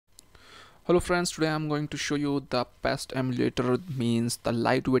Hello friends, today I'm going to show you the best emulator, means the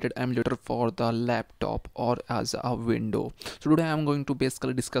lightweighted emulator for the laptop or as a window. So today I'm going to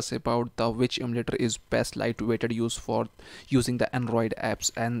basically discuss about the which emulator is best lightweighted use for using the Android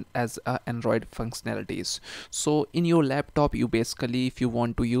apps and as Android functionalities. So in your laptop, you basically, if you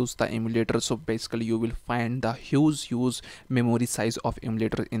want to use the emulator, so basically you will find the huge memory size of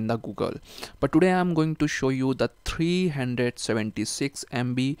emulator in the Google. But today I'm going to show you the 376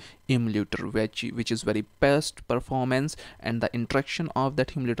 MB emulator which is very best performance, and the interaction of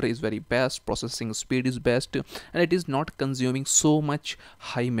that emulator is very best, processing speed is best, and it is not consuming so much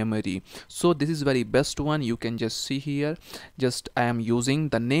high memory. So this is very best one. You can just see here, just I am using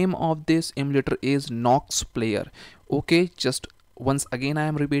the name of this emulator is NoxPlayer. Okay, just once again I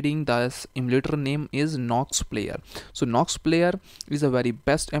am repeating, this emulator name is NoxPlayer. So NoxPlayer is a very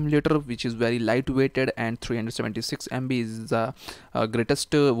best emulator which is very lightweighted, and 376 MB is the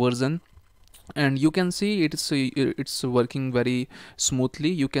greatest version. And you can see it's working very smoothly.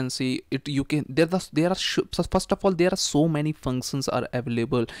 You can see it, you can first of all, there are so many functions are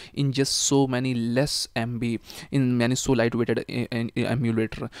available in just so many less MB in many so lightweighted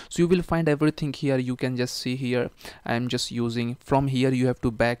emulator. So you will find everything here. You can just see here, I am just using from here. You have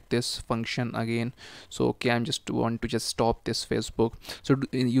to back this function again. So okay, I'm just want to just stop this Facebook. So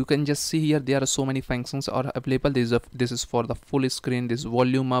you can just see here there are so many functions are available. This is for the full screen, this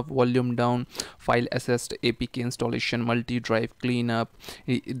volume up, volume down, file assist, apk installation, multi-drive cleanup.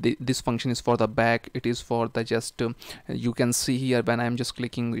 This function is for the back. It is for the just you can see here when I'm just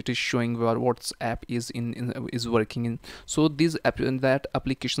clicking, it is showing where WhatsApp is is working in. So these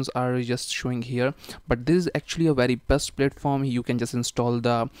applications are just showing here, but this is actually a very best platform. You can just install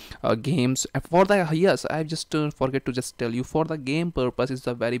the games for the, yes, I just forget to just tell you, for the game purpose is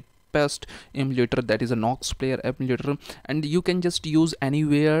the very best emulator, that is a NoxPlayer emulator. And you can just use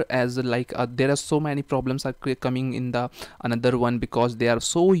anywhere, as like there are so many problems are coming in the another one, because they are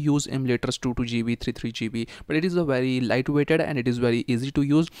so use emulators 2GB 33GB, but it is a very lightweighted and it is very easy to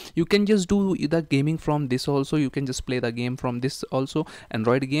use. You can just do the gaming from this also. You can just play the game from this also,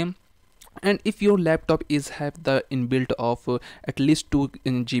 Android game. And if your laptop is have the inbuilt of at least 2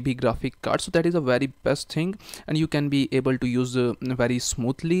 GB graphic card, so that is a very best thing, and you can be able to use very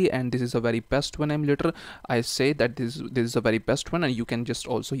smoothly. And this is a very best one emulator. I say that this is a very best one, and you can just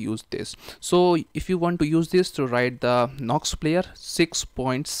also use this. So if you want to use this, to write the NoxPlayer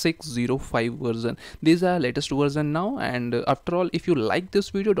 6.605 version. These are latest version now. And after all, if you like this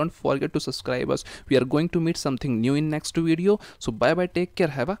video, don't forget to subscribe us. We are going to meet something new in next video. So bye bye, take care,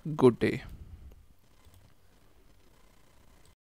 have a good day.